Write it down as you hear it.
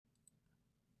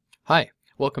Hi,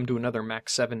 welcome to another Mac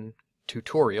 7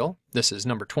 tutorial. This is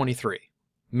number 23,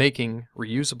 making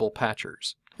reusable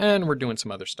patchers. And we're doing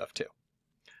some other stuff too.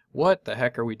 What the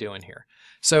heck are we doing here?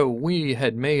 So we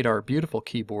had made our beautiful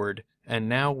keyboard, and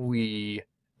now we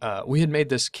had made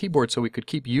this keyboard so we could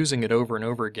keep using it over and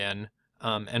over again,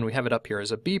 and we have it up here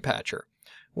as a B patcher.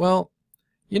 Well,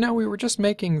 you know, we were just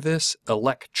making this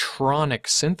electronic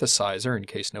synthesizer, in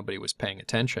case nobody was paying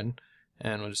attention,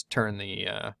 and we'll just turn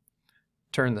the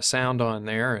sound on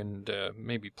there and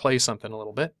maybe play something a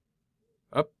little bit.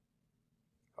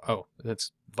 Oh,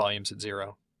 that's volume's at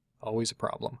 0. Always a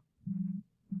problem.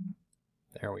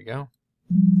 There we go.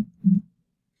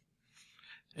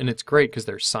 And it's great because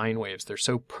they're sine waves. They're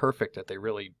so perfect that they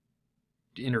really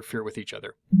interfere with each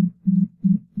other.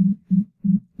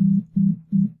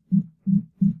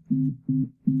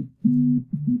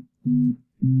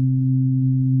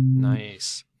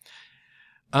 Nice.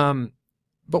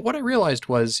 But what I realized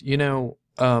was, you know,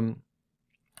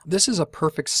 this is a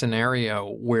perfect scenario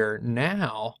where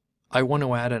now I want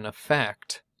to add an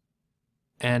effect,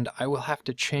 and I will have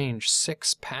to change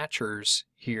 6 patchers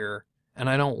here, and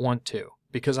I don't want to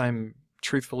because I'm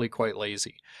truthfully quite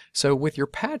lazy. So with your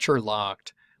patcher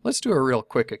locked, let's do a real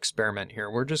quick experiment here.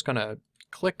 We're just going to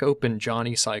click open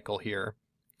Johnny Cycle here,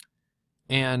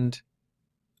 and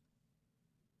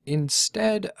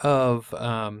instead of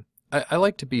I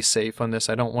like to be safe on this.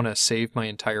 I don't want to save my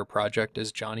entire project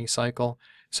as Johnny Cycle.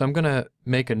 So I'm going to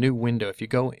make a new window. If you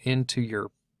go into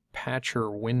your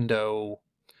patcher window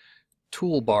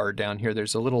toolbar down here,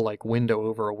 there's a little like window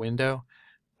over a window.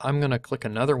 I'm going to click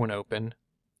another one open,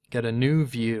 get a new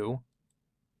view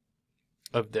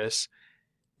of this,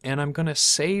 and I'm going to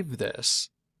save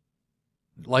this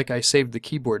like I saved the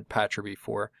keyboard patcher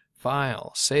before.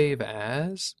 File, save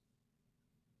as,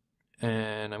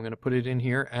 and I'm going to put it in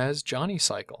here as Johnny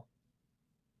Cycle.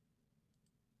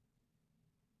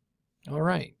 All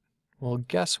right, well,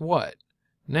 guess what?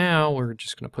 Now we're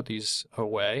just going to put these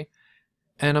away,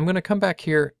 and I'm going to come back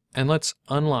here and let's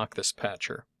unlock this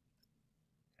patcher.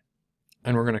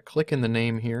 And we're going to click in the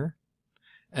name here,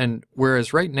 and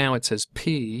whereas right now it says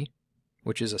P,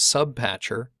 which is a sub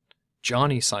patcher,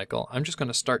 Johnny Cycle, I'm just going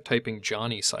to start typing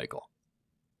Johnny Cycle.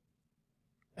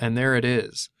 And there it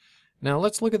is. Now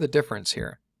let's look at the difference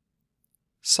here.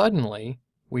 Suddenly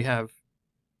we have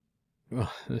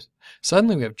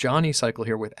Johnny Cycle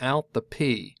here without the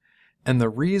P, and the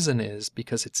reason is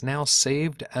because it's now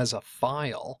saved as a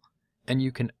file, and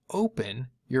you can open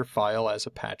your file as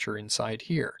a patcher inside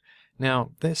here. Now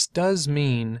this does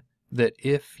mean that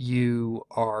if you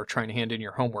are trying to hand in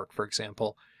your homework, for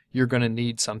example, you're going to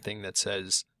need something that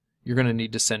says you're going to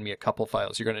need to send me a couple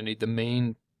files. You're going to need the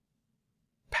main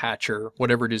patcher,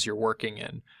 whatever it is you're working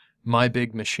in, My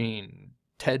Big Machine,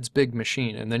 Ted's Big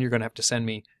Machine, and then you're going to have to send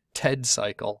me Ted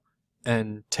Cycle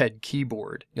and Ted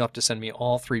Keyboard. You'll have to send me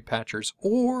all 3 patchers,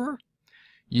 or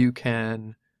you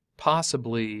can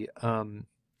possibly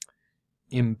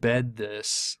embed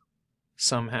this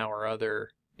somehow or other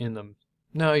in them.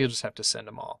 No, you'll just have to send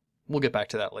them all. We'll get back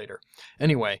to that later.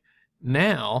 Anyway,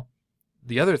 now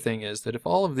the other thing is that if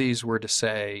all of these were to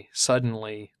say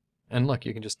suddenly, and look,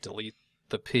 you can just delete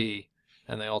the P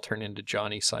and they all turn into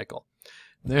Johnny Cycle.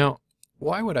 Now,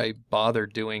 why would I bother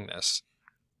doing this?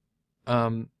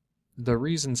 The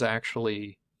reason's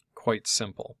actually quite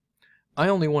simple. I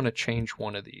only want to change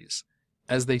one of these.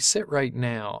 As they sit right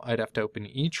now, I'd have to open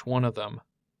each one of them,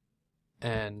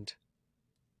 and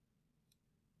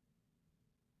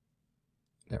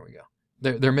there we go.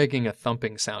 They're making a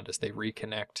thumping sound as they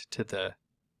reconnect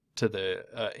to the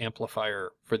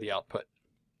amplifier for the output.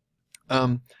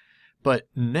 But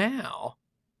now,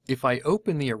 if I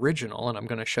open the original, and I'm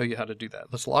going to show you how to do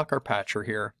that. Let's lock our patcher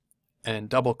here and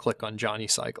double click on Johnny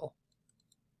Cycle.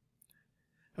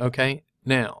 Okay,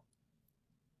 now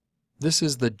this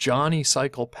is the Johnny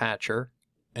Cycle patcher,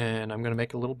 and I'm going to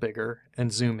make it a little bigger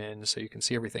and zoom in so you can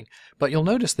see everything. But you'll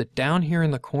notice that down here in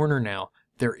the corner now,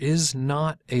 there is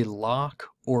not a lock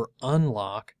or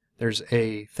unlock. There's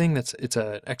a thing it's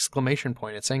an exclamation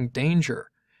point. It's saying danger.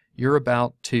 You're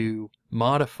about to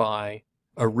modify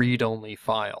a read-only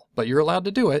file, but you're allowed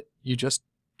to do it. You just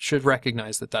should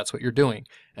recognize that that's what you're doing,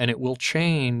 and it will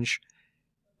change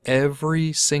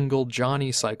every single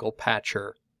Johnny Cycle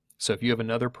patcher. So if you have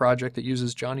another project that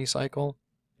uses Johnny Cycle,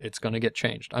 it's going to get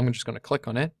changed. I'm just going to click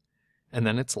on it, and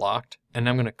then it's locked, and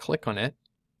I'm going to click on it,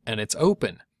 and it's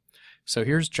open. So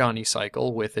here's Johnny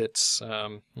Cycle with its,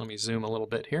 let me zoom a little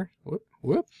bit here. Whoop,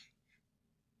 whoop.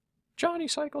 Johnny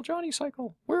Cycle,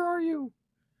 where are you?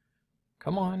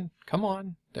 Come on, come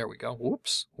on. There we go.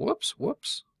 Whoops, whoops,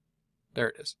 whoops. There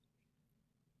it is.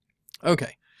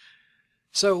 Okay,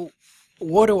 so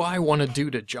what do I want to do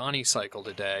to Johnny Cycle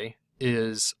today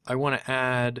is I want to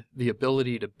add the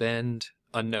ability to bend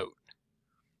a note.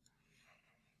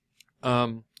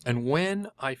 And when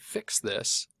I fix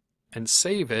this and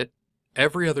save it,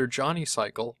 every other Johnny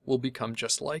Cycle will become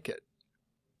just like it.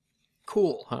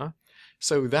 Cool, huh?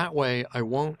 So that way I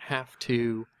won't have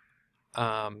to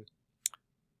go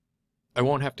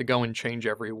and change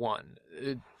every one.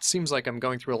 It seems like I'm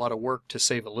going through a lot of work to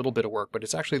save a little bit of work, but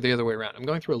it's actually the other way around. I'm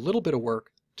going through a little bit of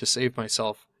work to save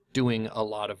myself doing a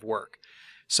lot of work.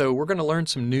 So we're going to learn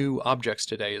some new objects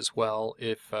today as well.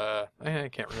 If I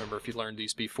can't remember if you learned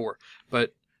these before,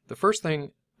 but the first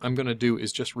thing I'm going to do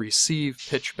is just receive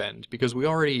pitch bend, because we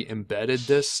already embedded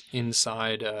this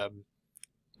inside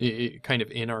kind of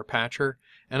in our patcher,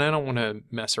 and I don't want to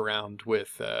mess around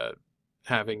with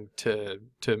having to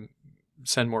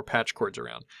send more patch cords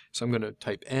around. So I'm going to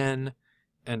type N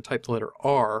and type the letter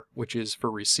R, which is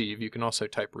for receive. You can also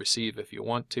type receive if you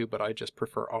want to, but I just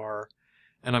prefer R.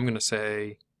 And I'm going to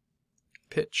say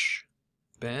pitch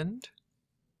bend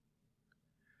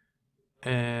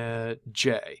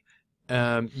J.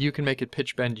 You can make it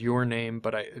pitch bend your name,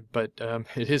 but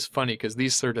it is funny because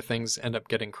these sort of things end up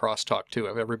getting crosstalk too.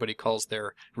 If everybody calls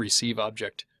their receive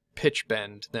object pitch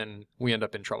bend, then we end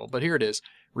up in trouble. But here it is,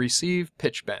 receive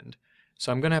pitch bend.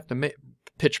 So I'm going to have to make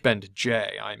pitch bend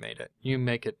J. I made it. You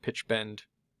make it pitch bend.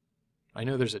 I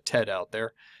know there's a Ted out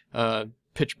there.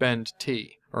 Pitch bend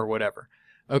T or whatever.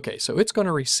 Okay, so it's going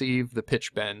to receive the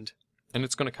pitch bend, and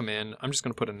it's going to come in. I'm just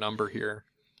going to put a number here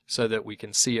so that we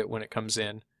can see it when it comes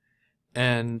in.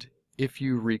 And if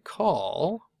you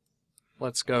recall,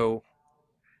 let's go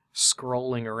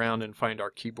scrolling around and find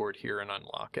our keyboard here and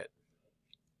unlock it.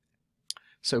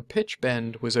 So pitch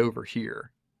bend was over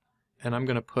here, and I'm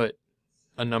going to put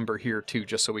a number here too,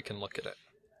 just so we can look at it.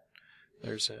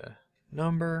 There's a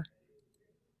number.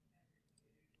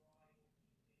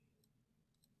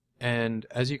 And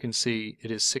as you can see,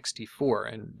 it is 64.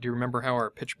 And do you remember how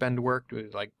our pitch bend worked? We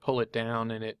would like pull it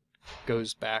down and it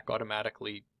goes back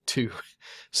automatically to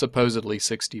supposedly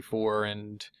 64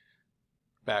 and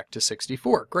back to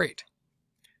 64. Great.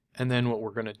 And then what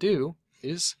we're going to do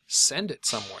is send it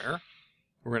somewhere.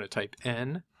 We're going to type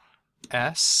N,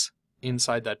 S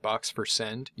inside that box for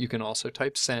send. You can also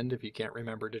type send if you can't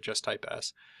remember to just type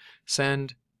S.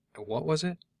 Send, what was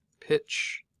it?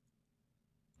 Pitch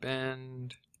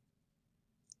bend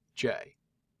J.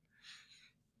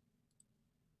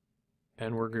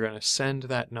 And we're going to send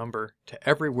that number to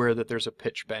everywhere that there's a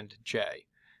pitch bend J.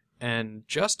 And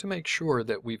just to make sure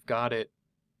that we've got it,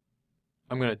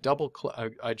 I'm going to double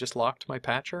click. I just locked my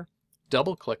patcher,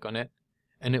 double click on it,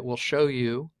 and it will show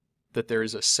you that there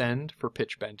is a send for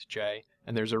pitch bend J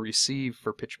and there's a receive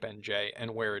for pitch bend J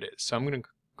and where it is. So I'm going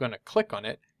to click on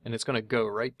it and it's going to go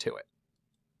right to it.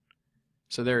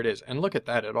 So there it is. And look at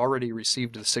that, it already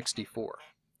received the 64.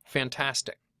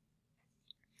 Fantastic.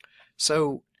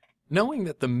 So knowing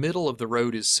that the middle of the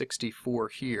road is 64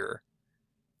 here,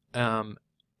 and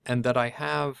that I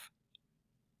have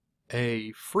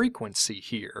a frequency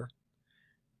here,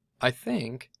 I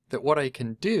think that what I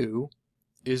can do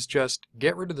is just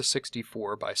get rid of the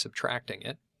 64 by subtracting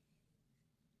it.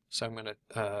 So I'm going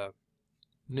to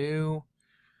new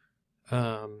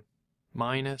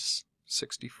minus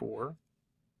 64.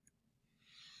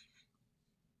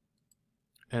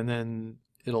 And then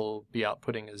it'll be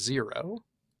outputting a 0.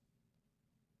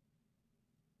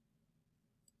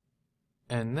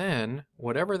 And then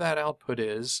whatever that output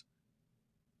is,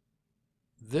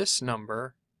 this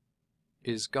number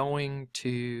is going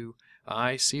to,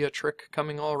 I see a trick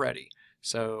coming already.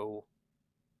 So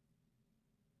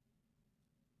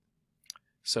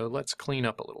let's clean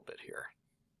up a little bit here.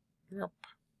 Yep.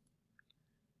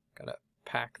 Gotta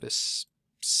pack this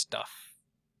stuff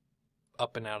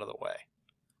up and out of the way.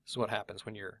 This is what happens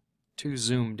when you're too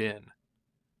zoomed in.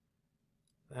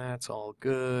 That's all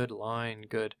good, line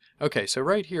good. Okay, so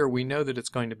right here we know that it's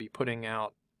going to be putting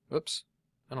out, oops,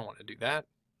 I don't want to do that.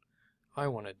 I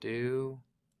want to do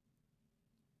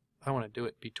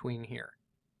it between here.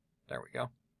 There we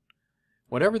go.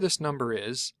 Whatever this number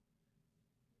is,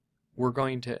 we're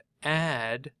going to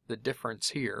add the difference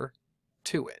here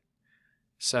to it.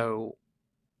 So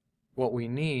what we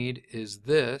need is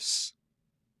this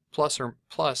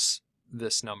plus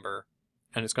this number,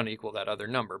 and it's going to equal that other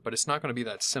number, but it's not going to be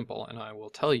that simple, and I will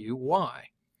tell you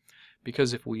why.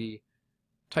 Because if we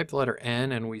type the letter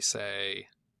N and we say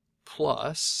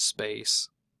plus space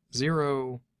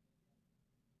 0.0,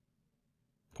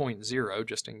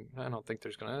 I don't think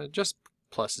there's going to, just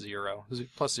plus 0.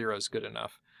 Plus 0 is good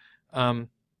enough.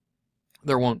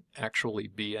 There won't actually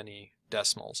be any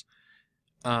decimals.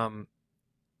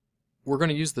 we're going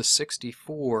to use the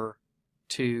 64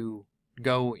 to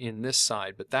go in this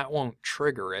side, but that won't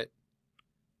trigger it.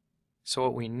 So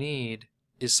what we need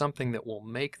is something that will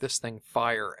make this thing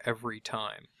fire every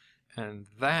time. And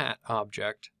that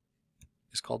object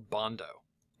is called Bondo.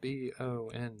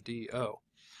 B-O-N-D-O.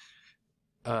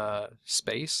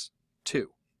 Space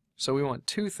 2. So we want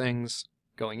 2 things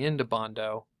going into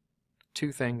Bondo,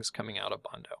 2 things coming out of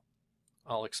Bondo.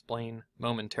 I'll explain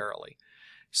momentarily.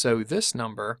 So this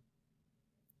number,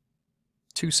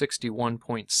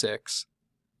 261.6,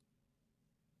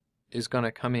 is going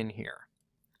to come in here.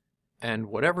 And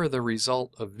whatever the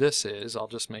result of this is, I'll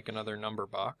just make another number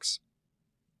box.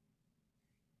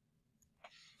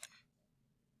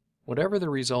 Whatever the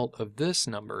result of this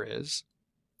number is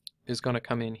going to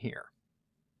come in here.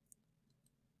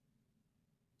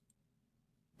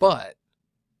 But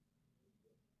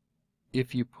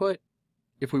if we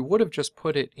would have just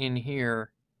put it in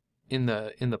here in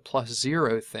the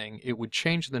 +0 thing, it would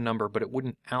change the number, but it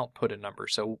wouldn't output a number.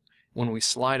 So when we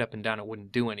slide up and down, it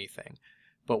wouldn't do anything.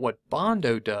 But what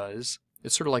Bondo does,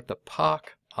 it's sort of like the POC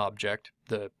object,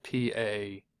 the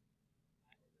P-A-K,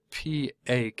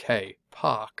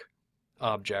 POC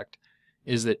object,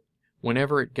 is that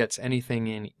whenever it gets anything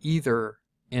in either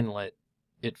inlet,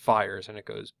 it fires, and it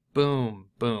goes boom,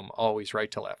 boom, always right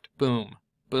to left, boom,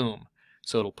 boom.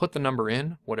 So it'll put the number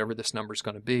in, whatever this number is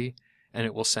going to be, and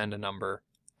it will send a number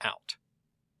out.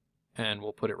 And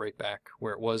we'll put it right back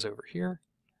where it was over here.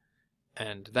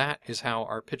 And that is how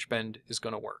our pitch bend is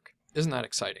going to work. Isn't that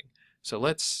exciting? So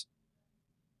let's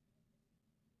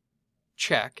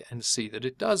check and see that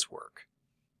it does work,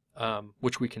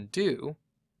 which we can do,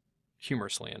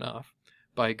 humorously enough,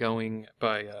 by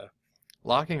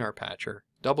locking our patcher,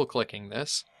 double-clicking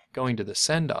this, going to the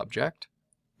send object.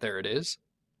 There it is.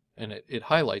 And it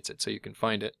highlights it so you can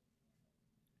find it.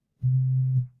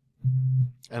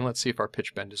 And let's see if our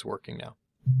pitch bend is working now.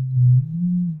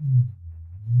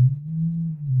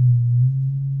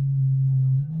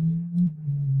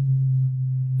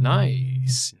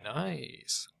 Nice,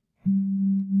 nice.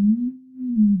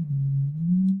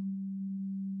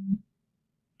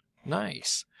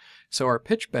 Nice. So our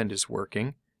pitch bend is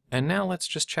working, and now let's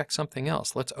just check something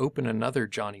else. Let's open another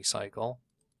Johnny cycle,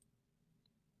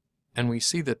 and we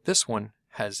see that this one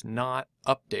has not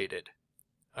updated.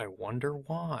 I wonder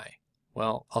why.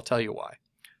 Well, I'll tell you why.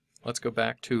 Let's go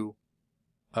back to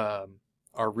our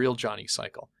real Johnny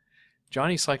cycle.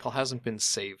 Johnny cycle hasn't been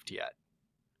saved yet.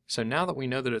 So now that we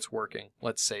know that it's working,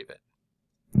 let's save it.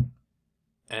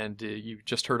 And you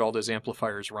just heard all those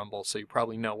amplifiers rumble, so you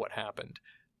probably know what happened.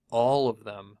 All of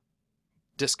them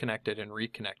disconnected and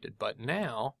reconnected. But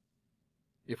now,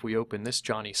 if we open this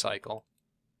Johnny cycle,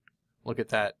 look at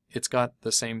that. It's got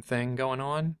the same thing going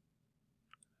on.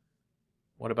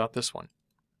 What about this one?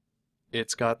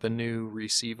 It's got the new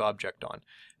receive object on.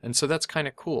 And so that's kind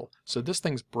of cool. So this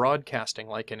thing's broadcasting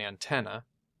like an antenna,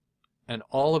 and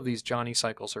all of these Johnny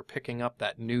cycles are picking up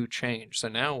that new change. So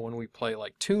now when we play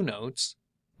like 2 notes,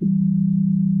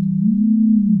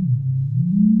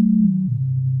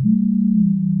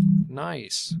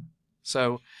 nice.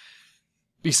 So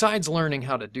besides learning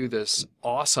how to do this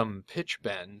awesome pitch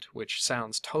bend, which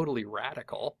sounds totally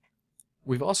radical,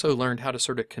 we've also learned how to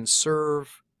sort of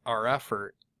conserve our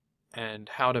effort and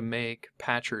how to make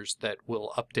patchers that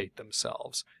will update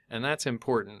themselves. And that's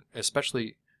important,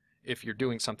 especially if you're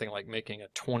doing something like making a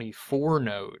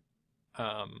 24-note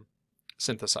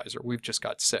synthesizer. We've just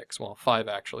got 6. Well, 5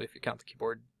 actually, if you count the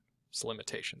keyboard's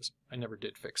limitations. I never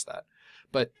did fix that.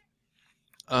 But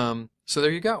so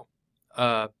there you go.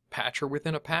 Patcher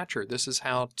within a patcher. This is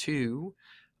how to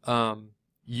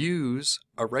use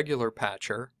a regular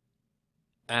patcher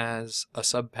as a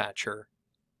sub-patcher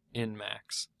in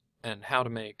Max, and how to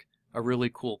make a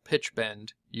really cool pitch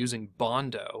bend using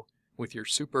Bondo with your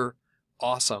super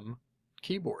awesome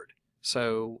keyboard.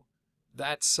 So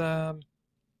that's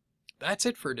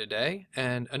it for today,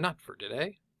 and not for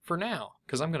today, for now,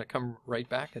 because I'm going to come right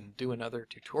back and do another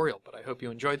tutorial. But I hope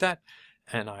you enjoyed that,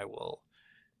 and I will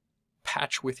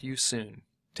patch with you soon.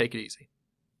 Take it easy.